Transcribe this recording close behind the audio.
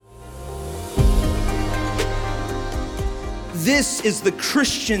this is the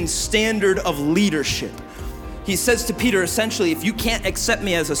Christian standard of leadership. He says to Peter, essentially, if you can't accept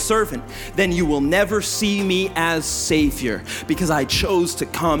me as a servant, then you will never see me as Savior, because I chose to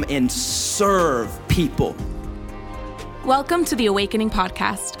come and serve people. Welcome to the Awakening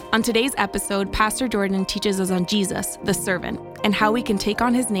Podcast. On today's episode, Pastor Jordan teaches us on Jesus, the servant, and how we can take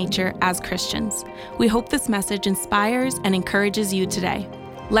on his nature as Christians. We hope this message inspires and encourages you today.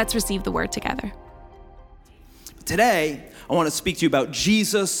 Let's receive the word together. Today, I want to speak to you about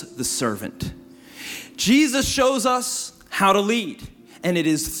Jesus, the servant. Jesus shows us how to lead, and it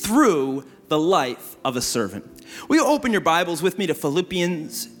is through the life of a servant. Will you open your Bibles with me to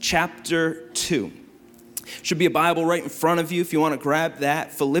Philippians chapter 2? Should be a Bible right in front of you if you want to grab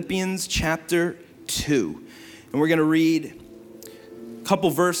that. Philippians chapter 2. And we're going to read a couple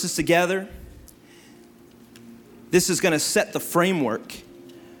verses together. This is going to set the framework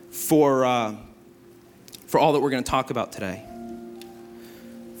for all that we're going to talk about today.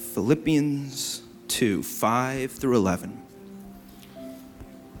 Philippians 2, 5 through 11.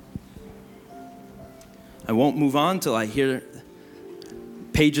 I won't move on till I hear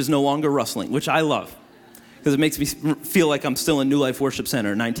pages no longer rustling, which I love, because it makes me feel like I'm still in New Life Worship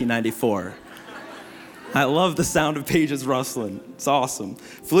Center in 1994. I love the sound of pages rustling. It's awesome.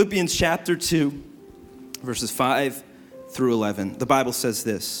 Philippians chapter 2, verses 5 through 11. The Bible says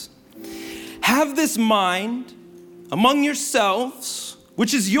this: "Have this mind among yourselves,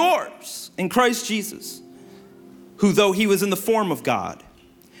 which is yours in Christ Jesus, who, though he was in the form of God,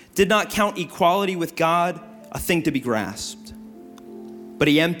 did not count equality with God a thing to be grasped, but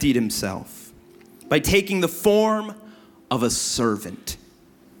he emptied himself by taking the form of a servant.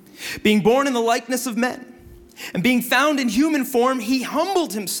 Being born in the likeness of men, and being found in human form, he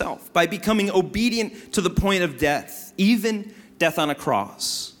humbled himself by becoming obedient to the point of death, even death on a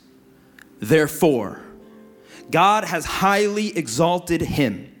cross. Therefore, God has highly exalted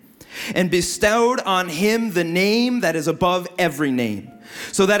him and bestowed on him the name that is above every name,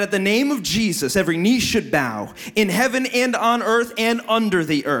 so that at the name of Jesus every knee should bow, in heaven and on earth and under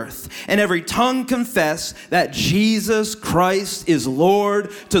the earth, and every tongue confess that Jesus Christ is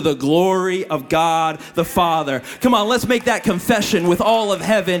Lord, to the glory of God the Father." Come on, let's make that confession with all of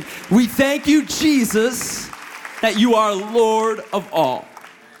heaven. We thank you, Jesus, that you are Lord of all.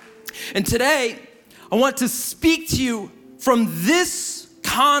 And today, I want to speak to you from this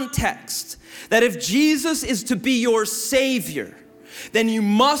context, that if Jesus is to be your Savior, then you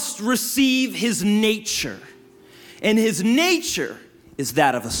must receive his nature. And his nature is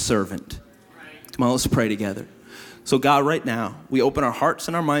that of a servant. Come on, let's pray together. So God, right now, we open our hearts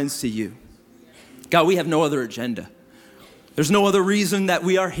and our minds to you. God, we have no other agenda. There's no other reason that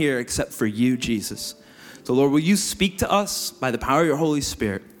we are here except for you, Jesus. So Lord, will you speak to us by the power of your Holy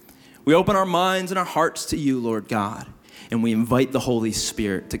Spirit? We open our minds and our hearts to you, Lord God, and we invite the Holy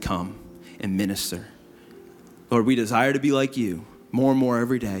Spirit to come and minister. Lord, we desire to be like you more and more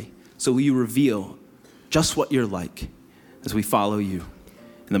every day. So will you reveal just what you're like as we follow you.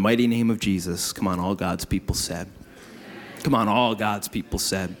 In the mighty name of Jesus, come on, all God's people said. Come on, all God's people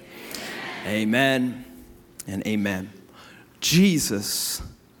said. Amen and amen. Jesus,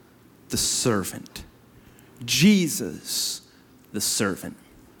 the servant. Jesus, the servant.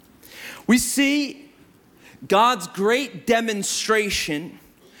 We see God's great demonstration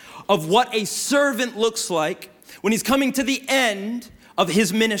of what a servant looks like when he's coming to the end of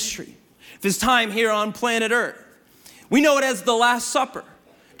his ministry, of his time here on planet Earth. We know it as the Last Supper.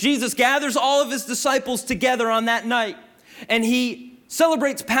 Jesus gathers all of his disciples together on that night, and he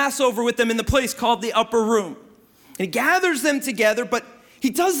celebrates Passover with them in the place called the Upper Room. And he gathers them together, but he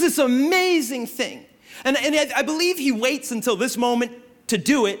does this amazing thing. And I believe he waits until this moment to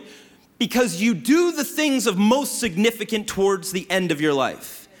do it, because you do the things of most significant towards the end of your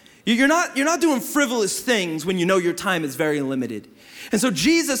life. You're not doing frivolous things when you know your time is very limited. And so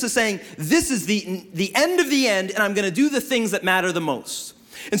Jesus is saying, this is the end of the end, and I'm going to do the things that matter the most.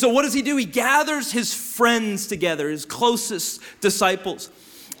 And so what does he do? He gathers his friends together, his closest disciples,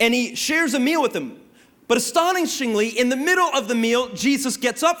 and he shares a meal with them. But astonishingly, in the middle of the meal, Jesus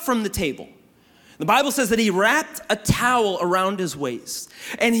gets up from the table. The Bible says that he wrapped a towel around his waist,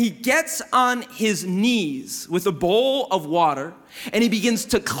 and he gets on his knees with a bowl of water, and he begins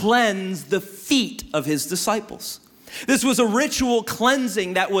to cleanse the feet of his disciples. This was a ritual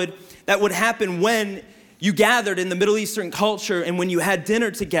cleansing that would happen when you gathered in the Middle Eastern culture and when you had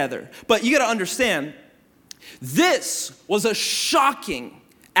dinner together. But you got to understand, this was a shocking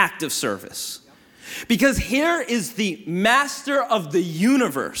act of service, because here is the master of the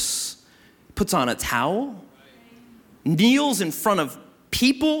universe, puts on a towel, kneels in front of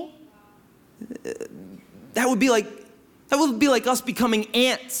people. That would be like That would be like us becoming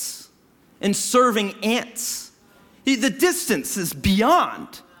ants and serving ants. The distance is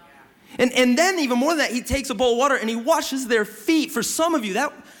beyond. And then even more than that, he takes a bowl of water and he washes their feet. For some of you,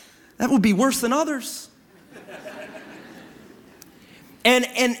 that would be worse than others. And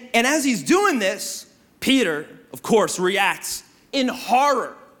as he's doing this, Peter, of course, reacts in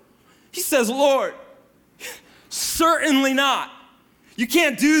horror. He says, Lord, certainly not. You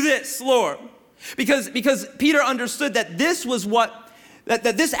can't do this, Lord. Because Peter understood that this was that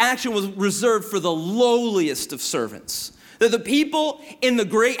this action was reserved for the lowliest of servants. That the people in the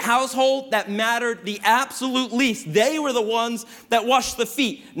great household that mattered the absolute least, they were the ones that washed the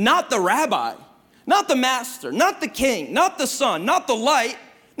feet, not the rabbi, not the master, not the king, not the son, not the light.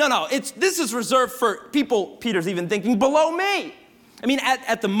 No, this is reserved for people, Peter's even thinking, below me. I mean,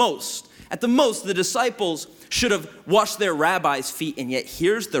 at the most, the disciples should have washed their rabbi's feet, and yet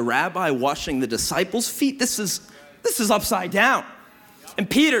here's the rabbi washing the disciples' feet. This is upside down. And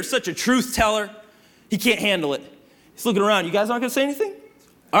Peter's such a truth teller, he can't handle it. He's looking around. You guys aren't going to say anything?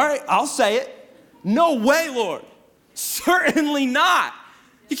 All right, I'll say it. No way, Lord. Certainly not.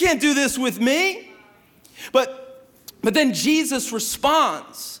 You can't do this with me. But then Jesus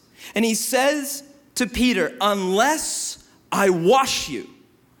responds, and he says to Peter, unless I wash you,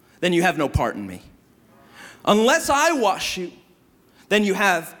 then you have no part in me. Unless I wash you, then you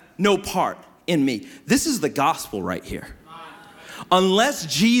have no part in me. This is the gospel right here. Unless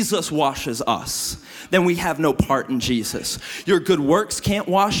Jesus washes us, then we have no part in Jesus. Your good works can't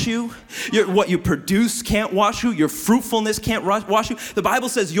wash you. What you produce can't wash you. Your fruitfulness can't wash you. The Bible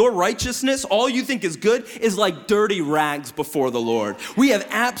says your righteousness, all you think is good, is like dirty rags before the Lord. We have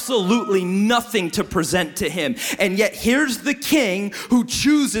absolutely nothing to present to him. And yet here's the king who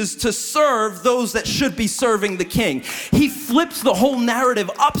chooses to serve those that should be serving the king. He flips the whole narrative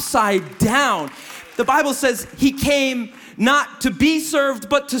upside down. The Bible says he came not to be served,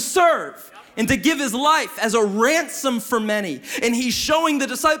 but to serve. And to give his life as a ransom for many. And he's showing the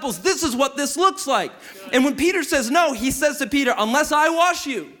disciples, this is what this looks like. And when Peter says no, he says to Peter, unless I wash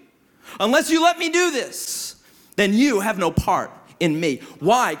you, unless you let me do this, then you have no part in me.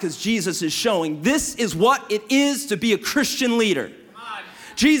 Why? Because Jesus is showing this is what it is to be a Christian leader.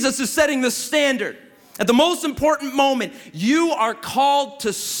 Jesus is setting the standard. At the most important moment, you are called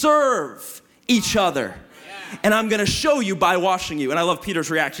to serve each other. And I'm going to show you by washing you. And I love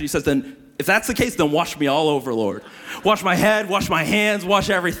Peter's reaction. He says, then, if that's the case, then wash me all over, Lord. Wash my head, wash my hands, wash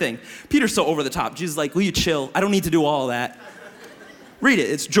everything. Peter's so over the top. Jesus is like, will you chill? I don't need to do all that. Read it.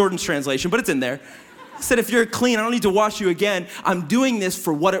 It's Jordan's translation, but it's in there. He said, if you're clean, I don't need to wash you again. I'm doing this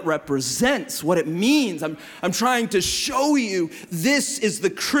for what it represents, what it means. I'm trying to show you this is the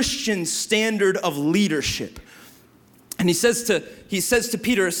Christian standard of leadership. And he says to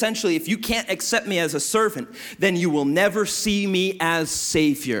Peter, essentially, if you can't accept me as a servant, then you will never see me as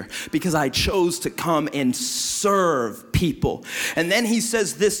Savior, because I chose to come and serve people. And then he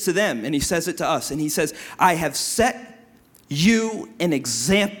says this to them, and he says it to us, and he says, I have set you an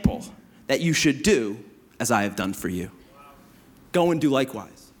example that you should do as I have done for you. Go and do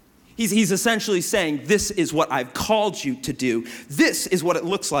likewise. He's essentially saying, this is what I've called you to do. This is what it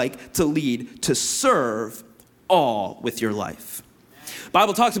looks like to lead, to serve all with your life. The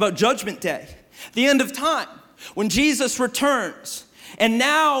Bible talks about Judgment Day, the end of time, when Jesus returns. And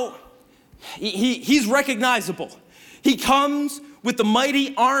now he's recognizable. He comes with the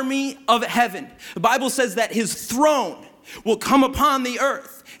mighty army of heaven. The Bible says that his throne will come upon the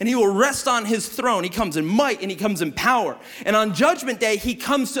earth and he will rest on his throne. He comes in might and he comes in power. And on Judgment Day, he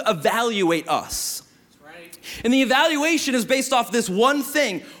comes to evaluate us. And the evaluation is based off this one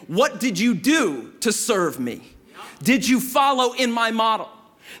thing. What did you do to serve me? Did you follow in my model?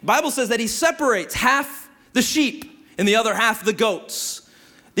 The Bible says that he separates half the sheep and the other half the goats.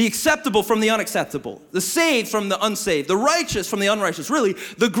 The acceptable from the unacceptable. The saved from the unsaved. The righteous from the unrighteous. Really,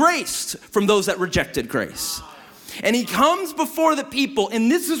 the graced from those that rejected grace. And he comes before the people,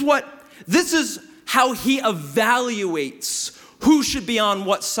 and this is how he evaluates who should be on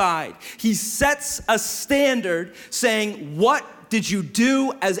what side. He sets a standard saying, what did you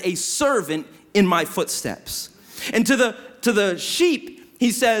do as a servant in my footsteps? And to the sheep, he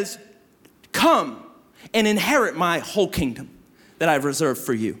says, come and inherit my whole kingdom that I've reserved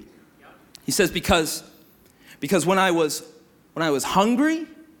for you. He says, because when I was hungry,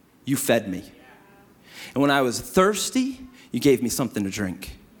 you fed me. And when I was thirsty, you gave me something to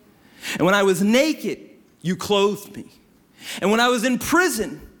drink. And when I was naked, you clothed me. And when I was in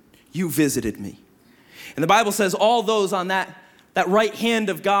prison, you visited me. And the Bible says all those on that right hand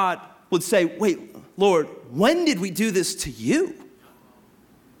of God would say, wait, Lord, when did we do this to you?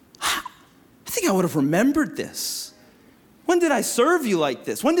 I think I would have remembered this. When did I serve you like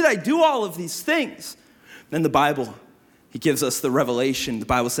this? When did I do all of these things? Then the Bible, he gives us the revelation. The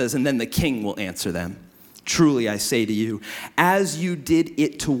Bible says, and then the king will answer them. Truly, I say to you, as you did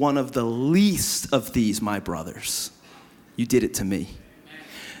it to one of the least of these, my brothers, you did it to me.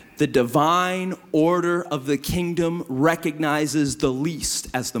 The divine order of the kingdom recognizes the least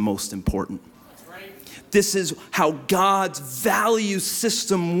as the most important. This is how God's value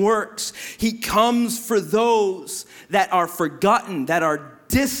system works. He comes for those that are forgotten, that are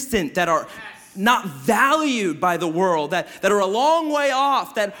distant, that are not valued by the world, that are a long way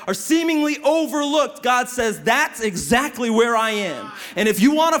off, that are seemingly overlooked. God says, that's exactly where I am. And if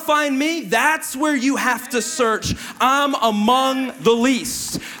you want to find me, that's where you have to search. I'm among the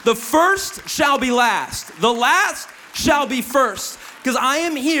least. The first shall be last. The last shall be first. Because I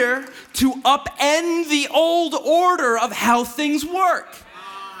am here to upend the old order of how things work.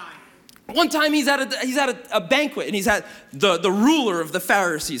 One time he's at a banquet, and he's at the ruler of the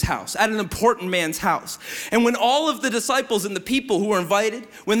Pharisees' house, at an important man's house. And when all of the disciples and the people who were invited,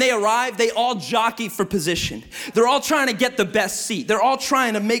 when they arrive, they all jockey for position. They're all trying to get the best seat. They're all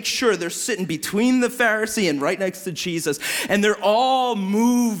trying to make sure they're sitting between the Pharisee and right next to Jesus. And they're all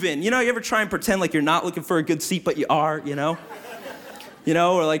moving. You ever try and pretend like you're not looking for a good seat, but you are,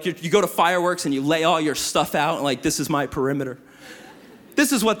 or like you go to fireworks and you lay all your stuff out and like, this is my perimeter.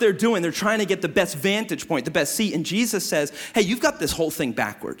 This is what they're doing. They're trying to get the best vantage point, the best seat. And Jesus says, hey, you've got this whole thing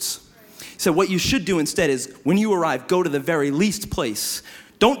backwards. He said, what you should do instead is when you arrive, go to the very least place.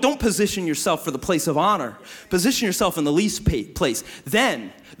 Don't position yourself for the place of honor. Position yourself in the least place.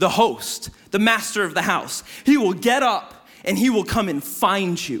 Then the host, the master of the house, he will get up and he will come and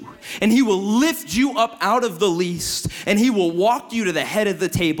find you. And he will lift you up out of the least. And he will walk you to the head of the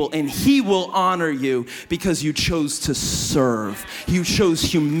table. And he will honor you because you chose to serve. You chose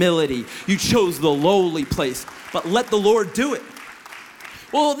humility. You chose the lowly place. But let the Lord do it.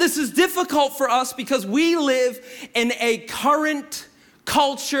 Well, this is difficult for us because we live in a current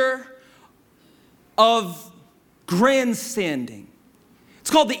culture of grandstanding.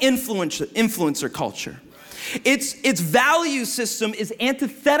 It's called the influencer culture. Its value system is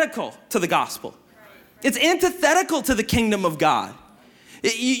antithetical to the gospel. It's antithetical to the kingdom of God.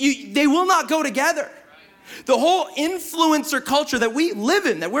 They will not go together. The whole influencer culture that we live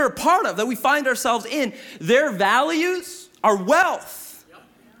in, that we're a part of, that we find ourselves in, their values are wealth,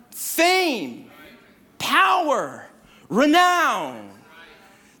 fame, power, renown.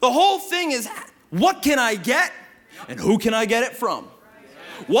 The whole thing is, what can I get and who can I get it from?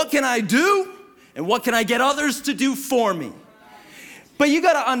 What can I do? And what can I get others to do for me? But you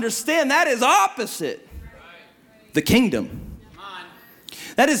got to understand that is opposite the kingdom.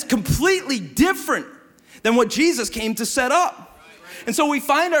 That is completely different than what Jesus came to set up. And so we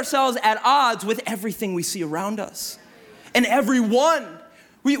find ourselves at odds with everything we see around us. And everyone,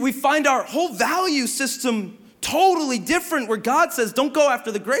 we find our whole value system totally different, where God says, don't go after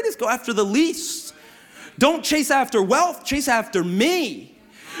the greatest, go after the least. Don't chase after wealth, chase after me.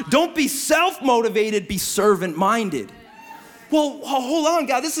 Don't be self-motivated, be servant-minded. Well, hold on,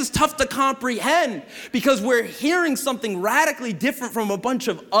 God, this is tough to comprehend because we're hearing something radically different from a bunch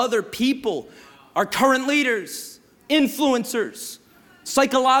of other people. Our current leaders, influencers,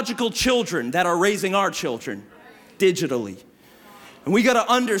 psychological children that are raising our children digitally. And we got to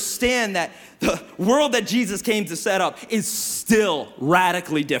understand that the world that Jesus came to set up is still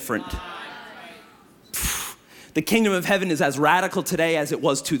radically different. The kingdom of heaven is as radical today as it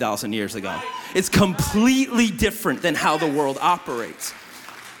was 2,000 years ago. It's completely different than how the world operates.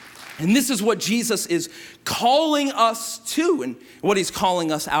 And this is what Jesus is calling us to and what he's calling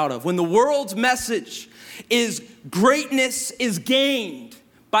us out of. When the world's message is greatness is gained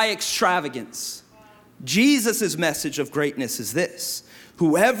by extravagance, Jesus' message of greatness is this: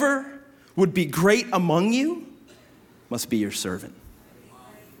 whoever would be great among you must be your servant.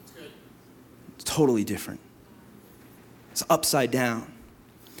 It's totally different. It's upside down.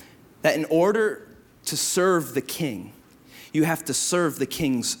 That in order to serve the king, you have to serve the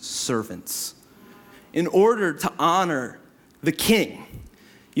king's servants. In order to honor the king,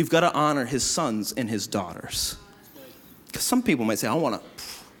 you've got to honor his sons and his daughters. Because some people might say, I want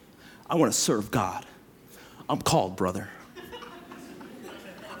to serve God. I'm called, brother.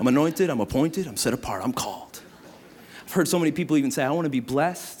 I'm anointed, I'm appointed, I'm set apart, I'm called. I've heard so many people even say, I want to be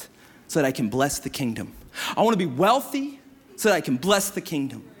blessed so that I can bless the kingdom. I want to be wealthy so that I can bless the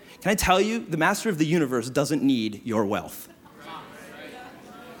kingdom. Can I tell you, the master of the universe doesn't need your wealth.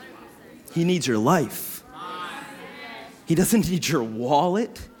 He needs your life. He doesn't need your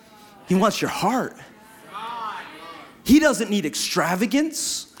wallet. He wants your heart. He doesn't need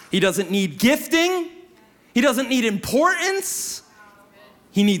extravagance. He doesn't need gifting. He doesn't need importance.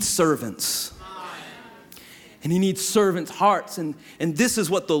 He needs servants. And he needs servants' hearts. And this is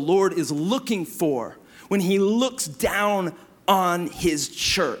what the Lord is looking for when he looks down on his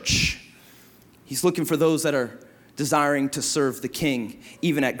church. He's looking for those that are desiring to serve the King,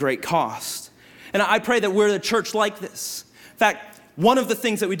 even at great cost. And I pray that we're a church like this. In fact, one of the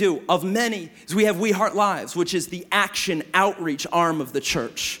things that we do, of many, is we have We Heart Lives, which is the action outreach arm of the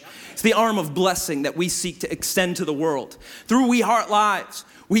church. It's the arm of blessing that we seek to extend to the world. Through We Heart Lives,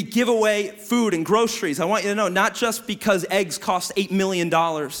 we give away food and groceries. I want you to know, not just because eggs cost $8 million.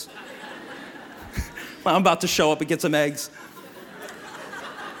 Well, I'm about to show up and get some eggs.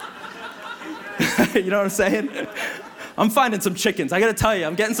 You know what I'm saying? I'm finding some chickens. I gotta tell you,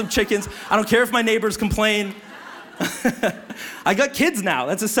 I'm getting some chickens. I don't care if my neighbors complain. I got kids now.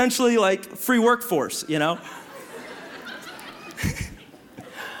 That's essentially like free workforce, you know?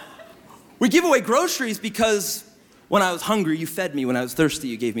 We give away groceries because when I was hungry, you fed me. When I was thirsty,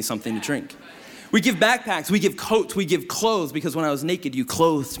 you gave me something to drink. We give backpacks, we give coats, we give clothes because when I was naked, you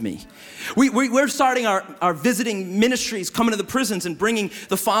clothed me. We're starting our visiting ministries, coming to the prisons and bringing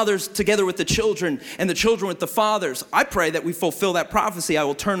the fathers together with the children and the children with the fathers. I pray that we fulfill that prophecy. I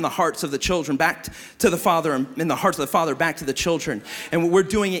will turn the hearts of the children back to the father and the hearts of the father back to the children. And we're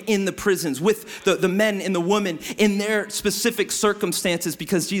doing it in the prisons with the men and the women in their specific circumstances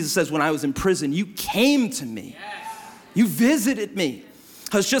because Jesus says, when I was in prison, you came to me. You visited me.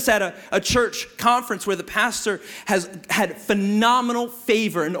 I was just at a church conference where the pastor has had phenomenal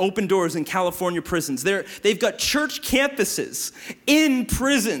favor and open doors in California prisons. They've got church campuses in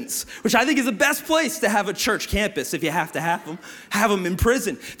prisons, which I think is the best place to have a church campus if you have to have them in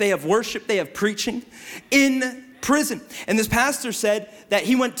prison. They have worship, they have preaching in prison. And this pastor said that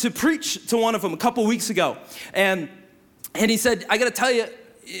he went to preach to one of them a couple weeks ago. And he said, I got to tell you,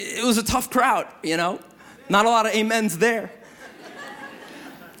 it was a tough crowd, you know? Not a lot of amens there.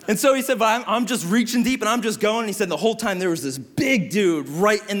 And so he said, but I'm just reaching deep and I'm just going. And he said the whole time there was this big dude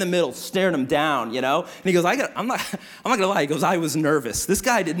right in the middle staring him down, you know? And he goes, I'm not gonna lie. He goes, I was nervous. This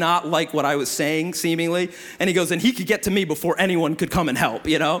guy did not like what I was saying, seemingly. And he goes, and he could get to me before anyone could come and help,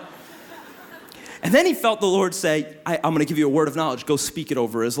 you know? And then he felt the Lord say, I'm gonna give you a word of knowledge. Go speak it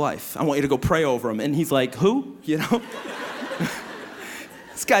over his life. I want you to go pray over him. And he's like, who? You know?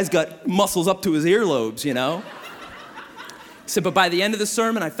 This guy's got muscles up to his earlobes, you know? He said, but by the end of the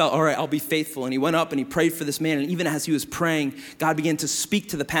sermon, I felt, all right, I'll be faithful. And he went up and he prayed for this man. And even as he was praying, God began to speak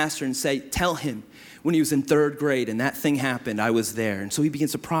to the pastor and say, tell him when he was in 3rd grade and that thing happened, I was there. And so he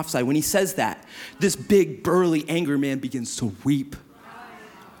begins to prophesy. When he says that, this big, burly, angry man begins to weep.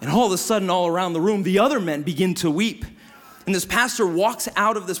 And all of a sudden, all around the room, the other men begin to weep. And this pastor walks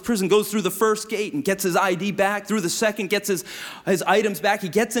out of this prison, goes through the first gate and gets his ID back, through the second, gets his items back. He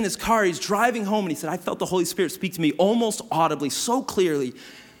gets in his car, he's driving home, and he said, I felt the Holy Spirit speak to me almost audibly, so clearly. And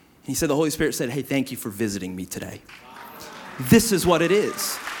he said, the Holy Spirit said, hey, thank you for visiting me today. This is what it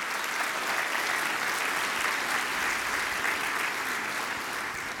is.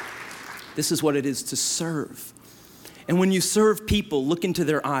 This is what it is to serve. And when you serve people, look into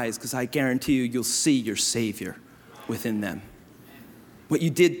their eyes, because I guarantee you, you'll see your Savior within them. What you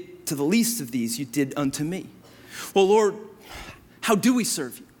did to the least of these, you did unto me. Well, Lord, how do we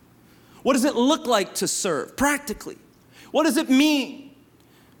serve you? What does it look like to serve practically? What does it mean?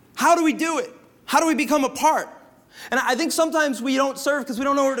 How do we do it? How do we become a part? And I think sometimes we don't serve because we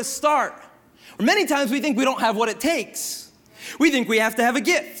don't know where to start. Or many times we think we don't have what it takes. We think we have to have a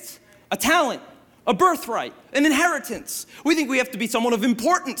gift, a talent, a birthright, an inheritance. We think we have to be someone of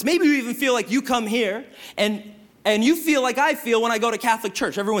importance. Maybe we even feel like you come here and you feel like I feel when I go to Catholic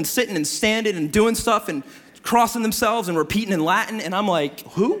church. Everyone's sitting and standing and doing stuff and crossing themselves and repeating in Latin. And I'm like,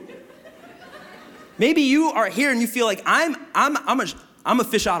 who? Maybe you are here and you feel like I'm a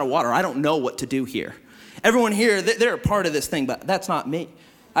fish out of water. I don't know what to do here. Everyone here, they're a part of this thing, but that's not me.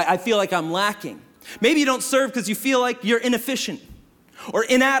 I feel like I'm lacking. Maybe you don't serve because you feel like you're inefficient or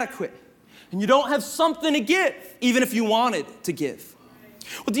inadequate. And you don't have something to give, even if you wanted to give.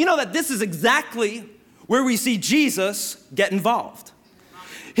 Well, do you know that this is exactly where we see Jesus get involved?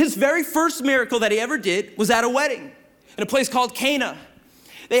 His very first miracle that he ever did was at a wedding in a place called Cana.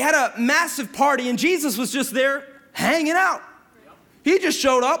 They had a massive party and Jesus was just there hanging out. He just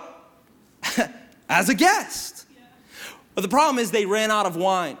showed up as a guest. But the problem is they ran out of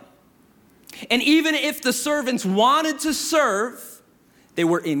wine. And even if the servants wanted to serve, they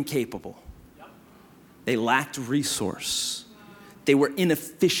were incapable. They lacked resource. They were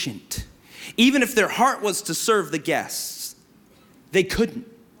inefficient. Even if their heart was to serve the guests, they couldn't.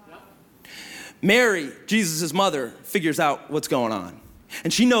 Mary, Jesus' mother, figures out what's going on.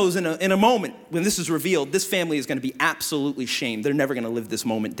 And she knows in a moment when this is revealed, this family is going to be absolutely shamed. They're never going to live this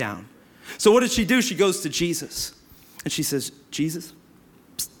moment down. So what does she do? She goes to Jesus and she says, Jesus,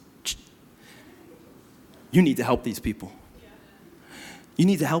 you need to help these people. You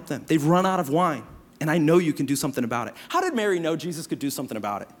need to help them. They've run out of wine, and I know you can do something about it. How did Mary know Jesus could do something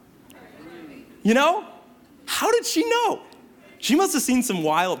about it? You know? How did she know? She must have seen some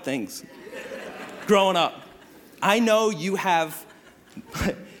wild things growing up. I know you have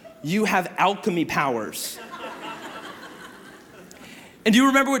alchemy powers. And do you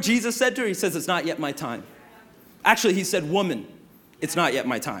remember what Jesus said to her? He says, it's not yet my time. Actually, he said, woman, it's not yet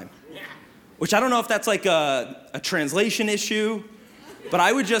my time. Which I don't know if that's like a translation issue, but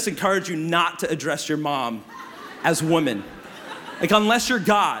I would just encourage you not to address your mom as woman. Like, unless you're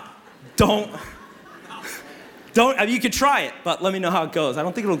God, don't, I mean, you could try it, but let me know how it goes. I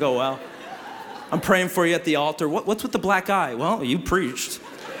don't think it'll go well. I'm praying for you at the altar. What's with the black eye? Well, you preached.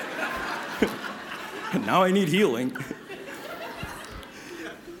 Now I need healing.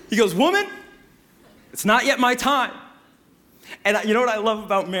 He goes, woman, it's not yet my time. And you know what I love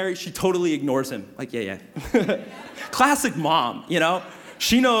about Mary? She totally ignores him. Like, yeah. Classic mom, you know?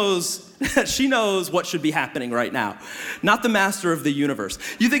 She knows what should be happening right now. Not the master of the universe.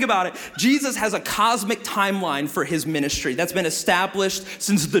 You think about it, Jesus has a cosmic timeline for his ministry that's been established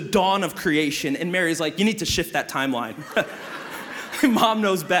since the dawn of creation. And Mary's like, you need to shift that timeline. Mom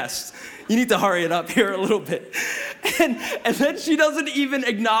knows best. You need to hurry it up here a little bit. And then she doesn't even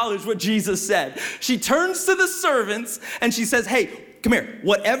acknowledge what Jesus said. She turns to the servants and she says, hey, come here.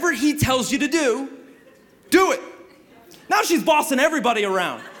 Whatever he tells you to do it. Now she's bossing everybody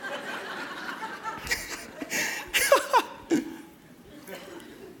around.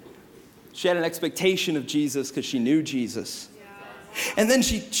 She had an expectation of Jesus because she knew Jesus. And then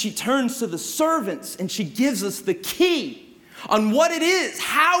she turns to the servants and she gives us the key on what it is,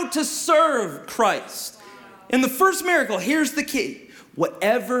 how to serve Christ. In the first miracle, here's the key.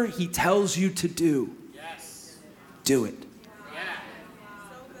 Whatever he tells you to do, do it.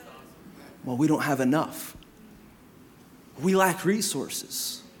 Well, we don't have enough. We lack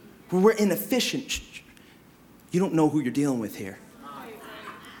resources. We're inefficient. You don't know who you're dealing with here.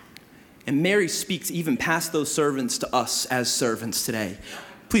 And Mary speaks even past those servants to us as servants today.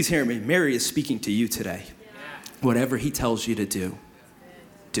 Please hear me. Mary is speaking to you today. Whatever he tells you to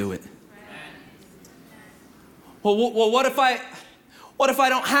do it. Well, what if I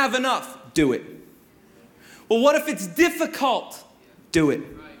don't have enough? Do it. Well, what if it's difficult? Do it.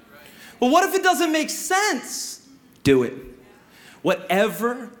 Well, what if it doesn't make sense? Do it.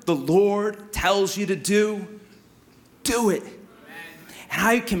 Whatever the Lord tells you to do it. And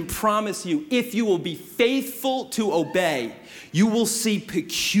I can promise you, if you will be faithful to obey, you will see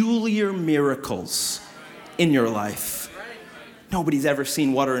peculiar miracles in your life. Nobody's ever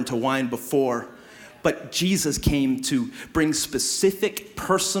seen water into wine before, but Jesus came to bring specific,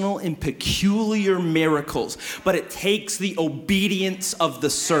 personal, and peculiar miracles. But it takes the obedience of the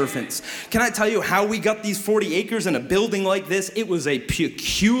servants. Can I tell you how we got these 40 acres in a building like this? It was a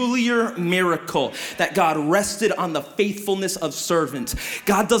peculiar miracle that God rested on the faithfulness of servants.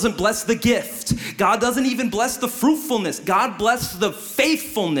 God doesn't bless the gift. God doesn't even bless the fruitfulness. God blesses the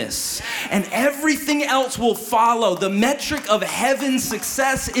faithfulness. And everything else will follow. The metric of heaven's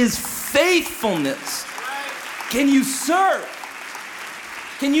success is faithfulness. Can you serve?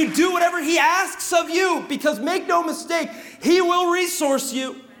 Can you do whatever he asks of you? Because make no mistake, he will resource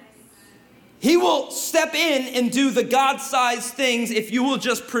you. He will step in and do the God-sized things if you will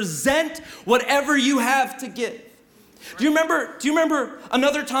just present whatever you have to give. Do you remember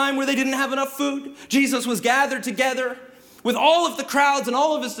another time where they didn't have enough food? Jesus was gathered together with all of the crowds and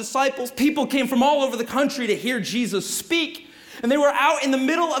all of his disciples. People came from all over the country to hear Jesus speak. And they were out in the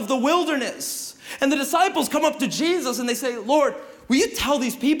middle of the wilderness. And the disciples come up to Jesus and they say, Lord, will you tell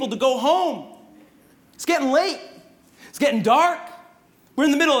these people to go home? It's getting late. It's getting dark. We're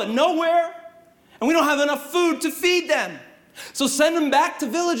in the middle of nowhere. And we don't have enough food to feed them. So send them back to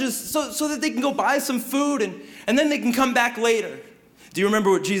villages so that they can go buy some food and then they can come back later. Do you remember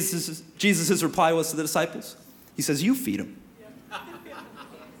what Jesus' reply was to the disciples? He says, you feed them.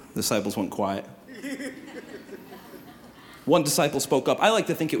 The disciples went quiet. One disciple spoke up. I like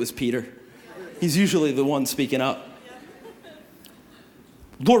to think it was Peter. He's usually the one speaking up.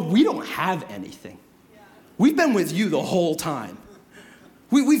 Lord, we don't have anything. We've been with you the whole time.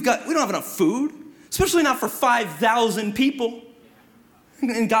 We don't have enough food, especially not for 5,000 people.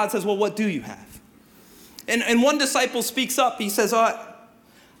 And God says, well, what do you have? And one disciple speaks up. He says,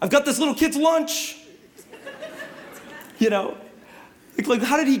 I've got this little kid's lunch. You know, like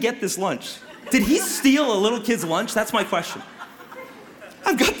how did he get this lunch? Did he steal a little kid's lunch? That's my question.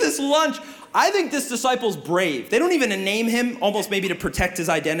 I've got this lunch. I think this disciple's brave. They don't even name him, almost maybe to protect his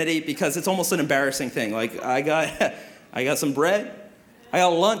identity, because it's almost an embarrassing thing. Like, I got some bread. I got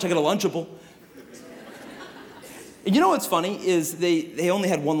lunch. I got a Lunchable. You know what's funny is they only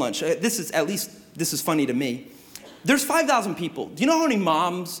had one lunch. This is funny to me. There's 5,000 people. Do you know how many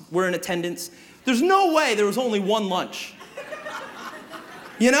moms were in attendance? There's no way there was only one lunch.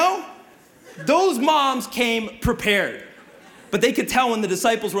 You know? Those moms came prepared. But they could tell when the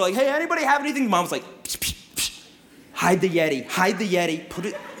disciples were like, hey, anybody have anything? The mom's like, psh, psh, psh. Hide the Yeti, put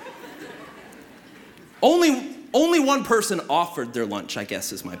it. Only one person offered their lunch, I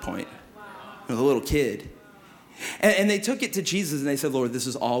guess is my point. The little kid. And they took it to Jesus and they said, Lord, this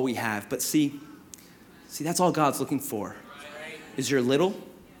is all we have. But see, that's all God's looking for. Is your little,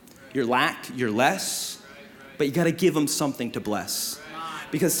 your lack, your less. But you got to give him something to bless.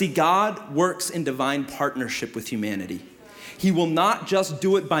 Because see, God works in divine partnership with humanity. He will not just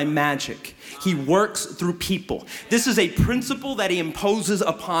do it by magic. He works through people. This is a principle that he imposes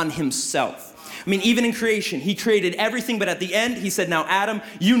upon himself. I mean, even in creation, he created everything, but at the end, he said, now, Adam,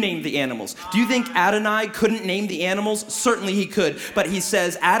 you name the animals. Do you think Adonai couldn't name the animals? Certainly he could. But he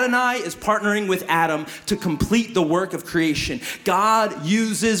says Adonai is partnering with Adam to complete the work of creation. God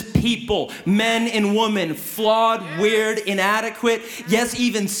uses people, men and women, flawed, weird, inadequate, yes,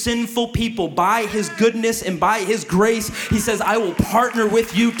 even sinful people, by his goodness and by his grace. He says, I will partner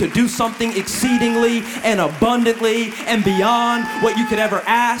with you to do something exceedingly and abundantly and beyond what you could ever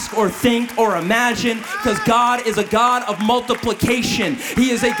ask or think or imagine, because God is a God of multiplication. He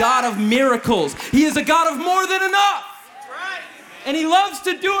is a God of miracles. He is a God of more than enough. And he loves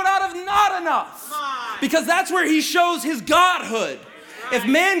to do it out of not enough, because that's where he shows his godhood. If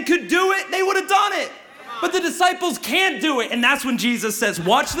man could do it, they would have done it. But the disciples can't do it. And that's when Jesus says,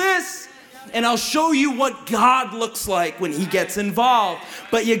 watch this, and I'll show you what God looks like when he gets involved.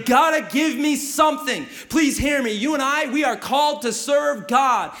 But you gotta give me something. Please hear me. You and I, we are called to serve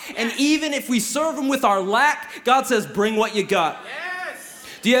God. And even if we serve him with our lack, God says, bring what you got.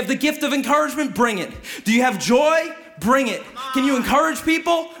 Do you have the gift of encouragement? Bring it. Do you have joy? Bring it. Can you encourage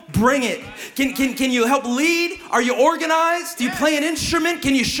people? Bring it. Can you help lead? Are you organized? Do you play an instrument?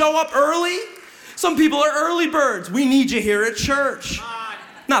 Can you show up early? Some people are early birds. We need you here at church.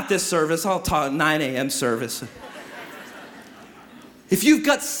 Not this service. I'll talk 9 a.m. service. If you've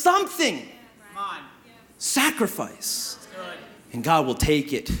got something, sacrifice. And God will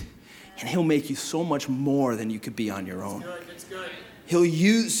take it, and he'll make you so much more than you could be on your own. He'll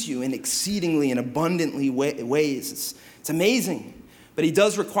use you in exceedingly and abundantly ways. It's amazing. But he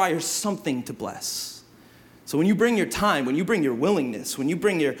does require something to bless. So when you bring your time, when you bring your willingness, when you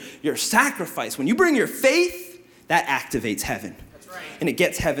bring your sacrifice, when you bring your faith, that activates heaven. And it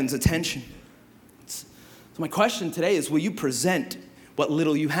gets heaven's attention. So my question today is, will you present what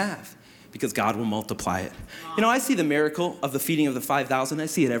little you have? Because God will multiply it. You know, I see the miracle of the feeding of the 5,000. I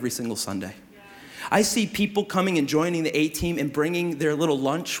see it every single Sunday. I see people coming and joining the A-team and bringing their little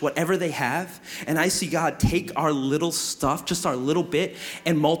lunch, whatever they have. And I see God take our little stuff, just our little bit,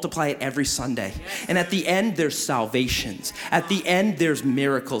 and multiply it every Sunday. And at the end, there's salvations. At the end, there's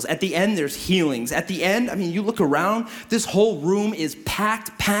miracles. At the end, there's healings. At the end, I mean, you look around, this whole room is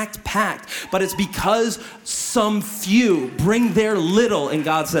packed. But it's because some few bring their little, and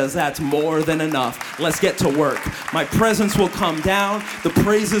God says, that's more than enough. Let's get to work. My presence will come down. The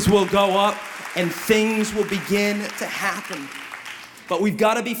praises will go up. And things will begin to happen. But we've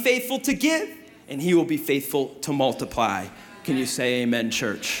got to be faithful to give, and he will be faithful to multiply. Can you say amen,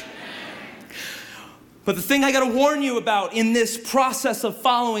 church? But the thing I got to warn you about in this process of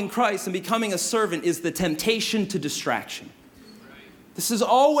following Christ and becoming a servant is the temptation to distraction. This is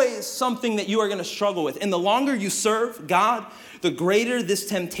always something that you are going to struggle with. And the longer you serve God, the greater this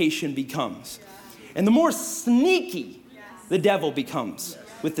temptation becomes. And the more sneaky the devil becomes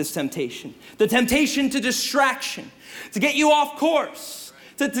with this temptation. The temptation to distraction, to get you off course,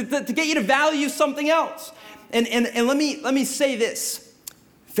 to get you to value something else. And let me say this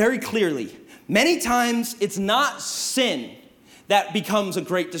very clearly. Many times it's not sin that becomes a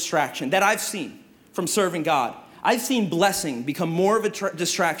great distraction that I've seen from serving God. I've seen blessing become more of a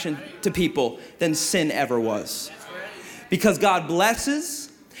distraction to people than sin ever was. Because God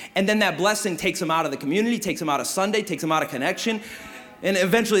blesses, and then that blessing takes them out of the community, takes them out of Sunday, takes them out of connection. And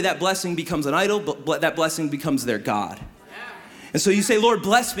eventually that blessing becomes an idol, but that blessing becomes their God. And so you say, Lord,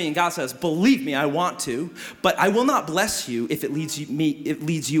 bless me. And God says, believe me, I want to, but I will not bless you if it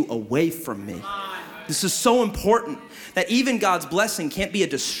leads you away from me. This is so important that even God's blessing can't be a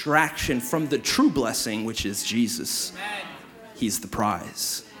distraction from the true blessing, which is Jesus. He's the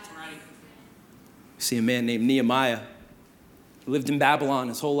prize. You see a man named Nehemiah. He lived in Babylon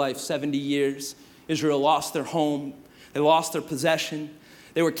his whole life, 70 years. Israel lost their home. They lost their possession.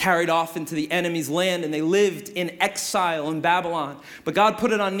 They were carried off into the enemy's land, and they lived in exile in Babylon. But God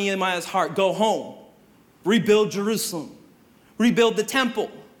put it on Nehemiah's heart, go home, rebuild Jerusalem, rebuild the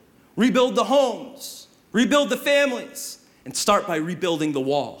temple, rebuild the homes, rebuild the families, and start by rebuilding the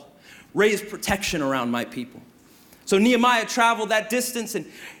wall. Raise protection around my people. So Nehemiah traveled that distance, and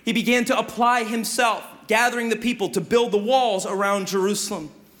he began to apply himself, gathering the people to build the walls around Jerusalem.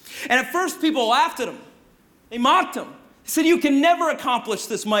 And at first, people laughed at him. They mocked him. He said, you can never accomplish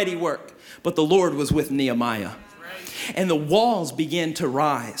this mighty work. But the Lord was with Nehemiah. And the walls began to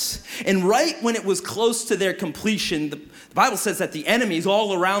rise. And right when it was close to their completion, the Bible says that the enemies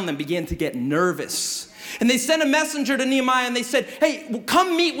all around them began to get nervous. And they sent a messenger to Nehemiah and they said, hey,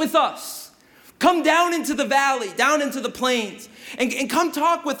 come meet with us. Come down into the valley, down into the plains, and come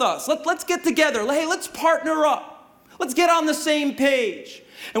talk with us. Let's get together. Hey, let's partner up. Let's get on the same page.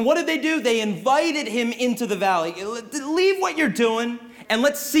 And what did they do? They invited him into the valley. Leave what you're doing and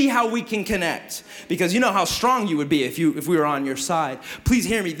let's see how we can connect. Because you know how strong you would be if we were on your side. Please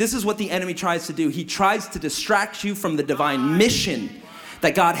hear me. This is what the enemy tries to do. He tries to distract you from the divine mission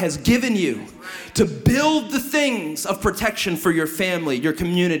that God has given you to build the things of protection for your family, your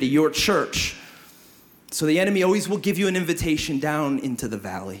community, your church. So the enemy always will give you an invitation down into the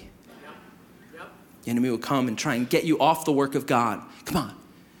valley. The enemy will come and try and get you off the work of God. Come on.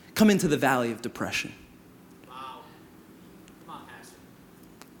 Come into the valley of depression. Wow. Come on, Pastor.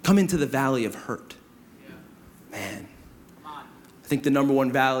 Come into the valley of hurt. Yeah. Man. Come on. I think the number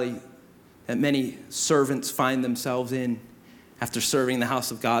one valley that many servants find themselves in after serving the house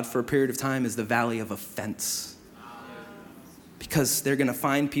of God for a period of time is the valley of offense. Wow. Because they're going to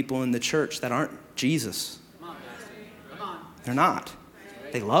find people in the church that aren't Jesus. Come on, Pastor. Come on. They're not.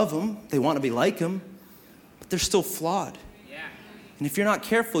 They love him. They want to be like him. But they're still flawed. And if you're not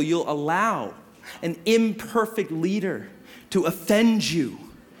careful, you'll allow an imperfect leader to offend you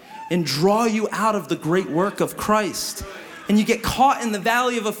and draw you out of the great work of Christ. And you get caught in the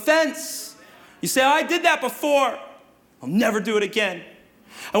valley of offense. You say, I did that before. I'll never do it again.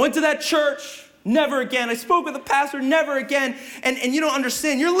 I went to that church. Never again. I spoke with a pastor. Never again. And you don't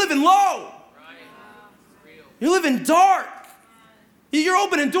understand. You're living low. You're living dark. You're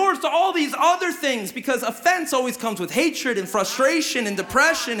opening doors to all these other things because offense always comes with hatred and frustration and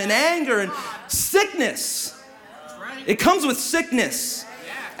depression and anger and sickness. It comes with sickness,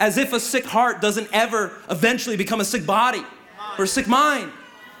 as if a sick heart doesn't ever eventually become a sick body or a sick mind.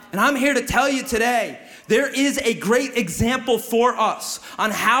 And I'm here to tell you today, there is a great example for us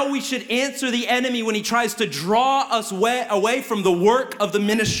on how we should answer the enemy when he tries to draw us away from the work of the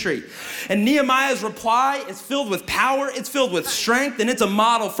ministry. And Nehemiah's reply is filled with power, it's filled with strength, and it's a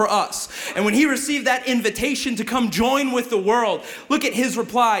model for us. And when he received that invitation to come join with the world, look at his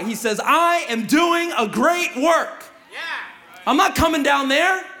reply. He says, I am doing a great work. I'm not coming down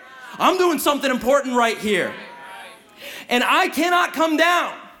there. I'm doing something important right here. And I cannot come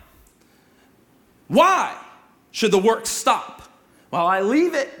down. Why should the work stop while I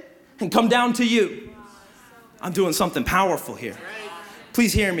leave it and come down to you? I'm doing something powerful here.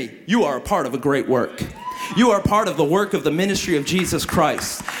 Please hear me. You are a part of a great work. You are a part of the work of the ministry of Jesus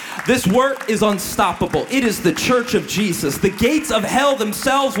Christ. This work is unstoppable. It is the church of Jesus. The gates of hell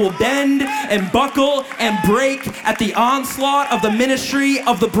themselves will bend and buckle and break at the onslaught of the ministry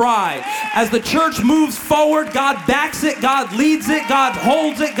of the bride. As the church moves forward, God backs it, God leads it, God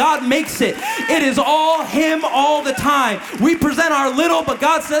holds it, God makes it. It is all Him all the time. We present our little, but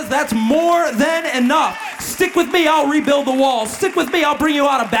God says that's more than enough. Stick with me, I'll rebuild the wall. Stick with me, I'll bring you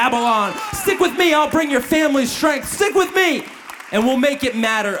out of Babylon. Stick with me, I'll bring your family's strength. Stick with me, and we'll make it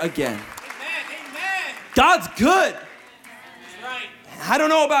matter again. Amen. God's good. That's right. I don't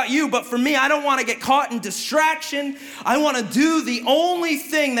know about you, but for me, I don't want to get caught in distraction. I want to do the only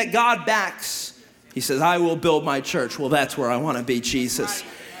thing that God backs. He says, I will build my church. Well, that's where I want to be, Jesus.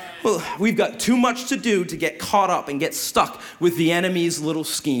 Well, we've got too much to do to get caught up and get stuck with the enemy's little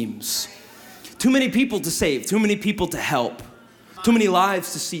schemes. Too many people to save, too many people to help. Too many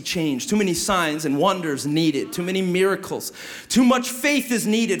lives to see change, too many signs and wonders needed, too many miracles. Too much faith is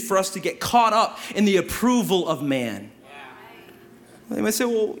needed for us to get caught up in the approval of man. They might say,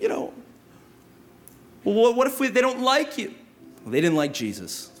 well, what if they don't like you? Well, they didn't like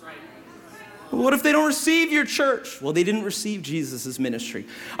Jesus. Well, what if they don't receive your church? Well, they didn't receive Jesus' ministry.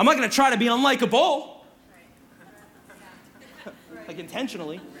 I'm not going to try to be unlikable. Like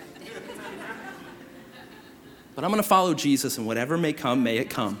intentionally. But I'm going to follow Jesus, and whatever may come, may it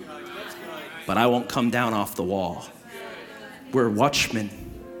come. But I won't come down off the wall. We're watchmen.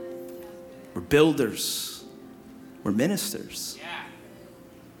 We're builders. We're ministers. Yeah.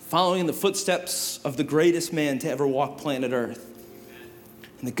 Following in the footsteps of the greatest man to ever walk planet Earth.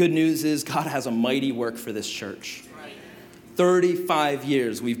 And the good news is God has a mighty work for this church. 35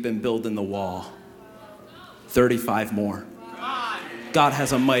 years we've been building the wall. 35 more. God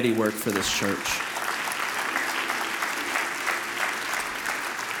has a mighty work for this church.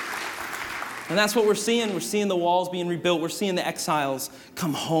 And that's what we're seeing. We're seeing the walls being rebuilt. We're seeing the exiles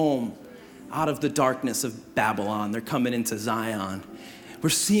come home out of the darkness of Babylon. They're coming into Zion. We're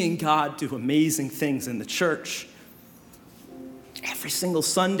seeing God do amazing things in the church every single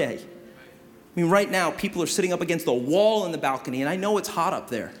Sunday. I mean, right now, people are sitting up against the wall in the balcony, and I know it's hot up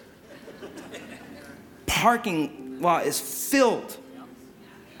there. Parking lot is filled.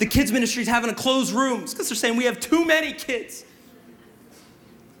 The kids' ministry is having to close rooms because they're saying we have too many kids.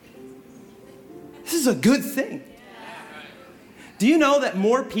 This is a good thing. Do you know that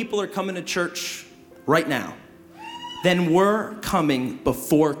more people are coming to church right now than were coming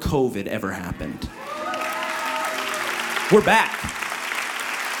before COVID ever happened? We're back.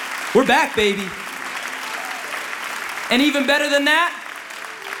 We're back, baby. And even better than that,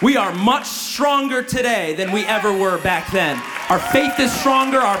 we are much stronger today than we ever were back then. Our faith is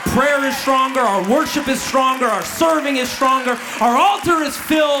stronger, our prayer is stronger, our worship is stronger, our serving is stronger, our altar is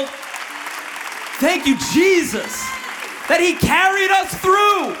filled. Thank you, Jesus, that he carried us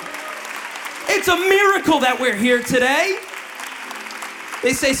through. It's a miracle that we're here today.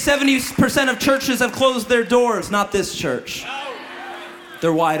 They say 70% of churches have closed their doors, not this church.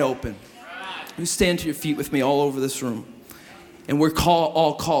 They're wide open. You stand to your feet with me all over this room. And we're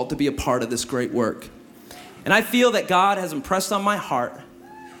all called to be a part of this great work. And I feel that God has impressed on my heart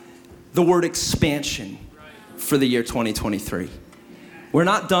the word expansion for the year 2023. We're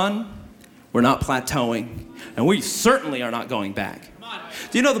not done. We're not plateauing, and we certainly are not going back.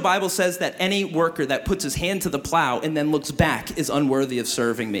 Do you know the Bible says that any worker that puts his hand to the plow and then looks back is unworthy of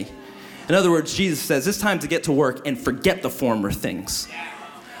serving me? In other words, Jesus says it's time to get to work and forget the former things.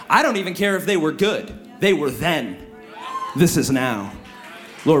 I don't even care if they were good. They were then. This is now.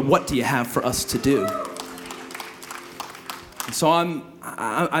 Lord, what do you have for us to do? And so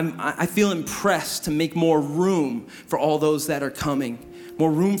I feel impressed to make more room for all those that are coming. More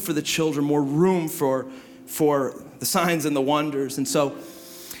room for the children, more room for the signs and the wonders. And so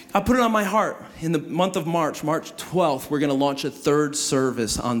I put it on my heart. In the month of March 12th, we're going to launch a third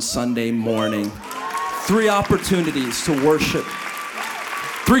service on Sunday morning. 3 opportunities to worship.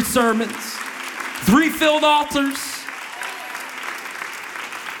 3 sermons. 3 filled altars.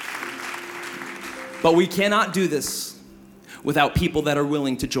 But we cannot do this without people that are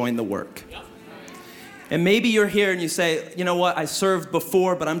willing to join the work. And maybe you're here and you say, you know what, I served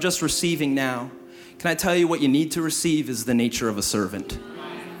before, but I'm just receiving now. Can I tell you what you need to receive is the nature of a servant?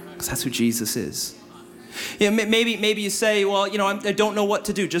 Because that's who Jesus is. Yeah, maybe you say, well, you know, I don't know what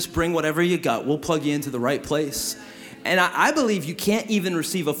to do. Just bring whatever you got. We'll plug you into the right place. And I believe you can't even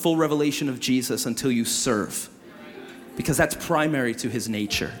receive a full revelation of Jesus until you serve. Because that's primary to his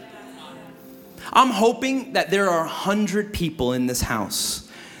nature. I'm hoping that there are 100 people in this house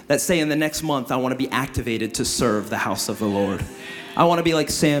that say in the next month, I want to be activated to serve the house of the Lord. I want to be like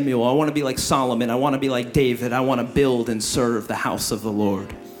Samuel. I want to be like Solomon. I want to be like David. I want to build and serve the house of the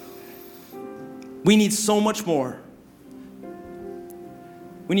Lord. We need so much more.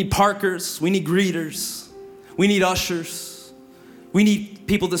 We need parkers. We need greeters. We need ushers. We need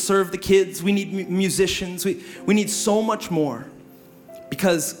people to serve the kids. We need musicians. We need so much more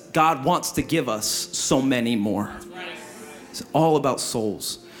because God wants to give us so many more. It's all about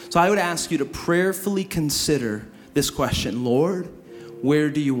souls. So I would ask you to prayerfully consider this question. Lord, where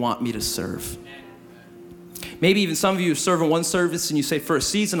do you want me to serve? Maybe even some of you are serving one service and you say, for a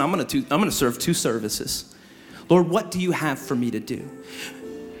season, I'm going to serve 2 services. Lord, what do you have for me to do?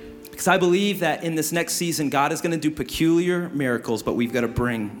 Because I believe that in this next season, God is going to do peculiar miracles, but we've got to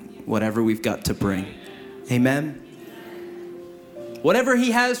bring whatever we've got to bring. Amen? Whatever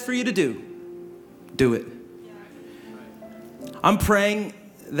he has for you to do it. I'm praying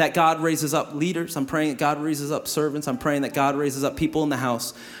that God raises up leaders. I'm praying that God raises up servants. I'm praying that God raises up people in the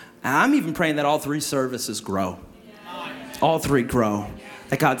house. And I'm even praying that all 3 services grow. All 3 grow.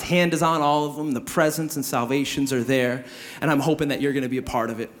 That God's hand is on all of them. The presence and salvations are there. And I'm hoping that you're going to be a part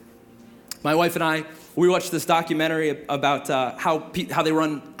of it. My wife and I, we watched this documentary about how they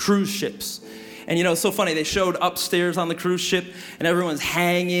run cruise ships. And you know, it's so funny, they showed upstairs on the cruise ship and everyone's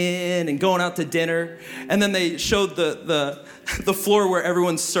hanging and going out to dinner. And then they showed the floor where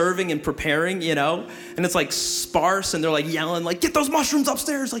everyone's serving and preparing, you know, and it's like sparse and they're like yelling, like, get those mushrooms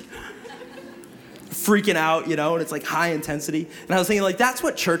upstairs, like freaking out, you know, and it's like high intensity. And I was thinking, like, that's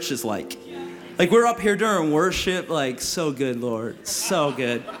what church is like. Like we're up here during worship, like so good, Lord, so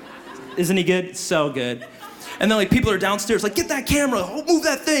good. Isn't he good? So good. And then like people are downstairs, like get that camera, move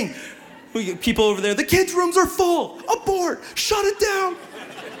that thing. We get people over there, the kids' rooms are full, abort, shut it down.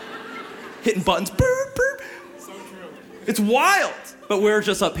 Hitting buttons, burp, burp. So true. It's wild, but we're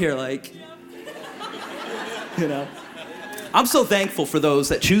just up here like, you know. I'm so thankful for those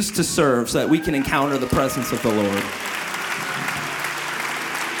that choose to serve so that we can encounter the presence of the Lord.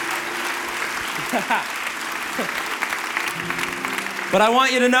 But I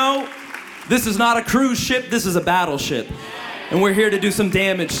want you to know, this is not a cruise ship, this is a battleship. And we're here to do some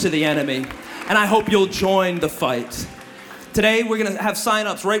damage to the enemy. And I hope you'll join the fight. Today, we're gonna have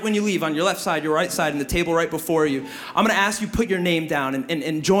sign-ups right when you leave, on your left side, your right side, and the table right before you. I'm gonna ask you to put your name down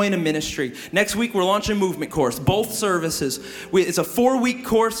and join a ministry. Next week, we're launching a movement course, both services. It's a 4-week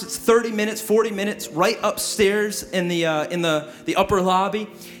course, it's 30 minutes, 40 minutes, right upstairs in the upper lobby.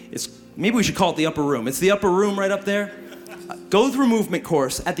 Maybe we should call it the upper room. It's the upper room right up there. Go through movement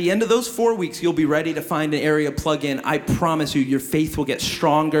course. At the end of those 4 weeks, you'll be ready to find an area to plug in. I promise you, your faith will get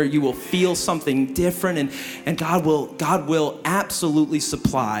stronger. You will feel something different, and God will absolutely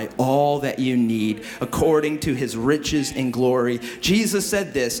supply all that you need according to his riches and glory. Jesus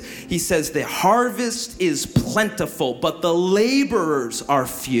said this. He says, the harvest is plentiful, but the laborers are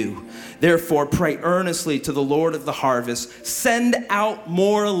few. Therefore, pray earnestly to the Lord of the harvest. Send out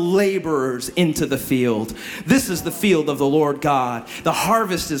more laborers into the field. This is the field of the Lord God. The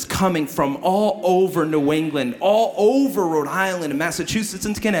harvest is coming from all over New England, all over Rhode Island and Massachusetts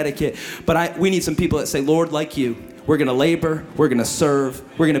and Connecticut. But we need some people that say, Lord, like you, we're going to labor, we're going to serve,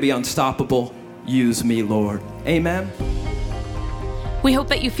 we're going to be unstoppable. Use me, Lord. Amen. We hope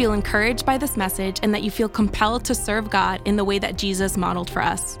that you feel encouraged by this message and that you feel compelled to serve God in the way that Jesus modeled for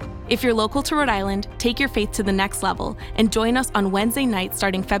us. If you're local to Rhode Island, take your faith to the next level and join us on Wednesday night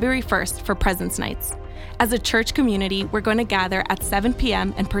starting February 1st for Presence Nights. As a church community, we're going to gather at 7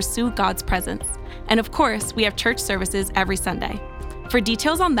 p.m. and pursue God's presence. And of course, we have church services every Sunday. For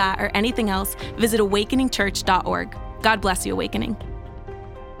details on that or anything else, visit awakeningchurch.org. God bless you, Awakening.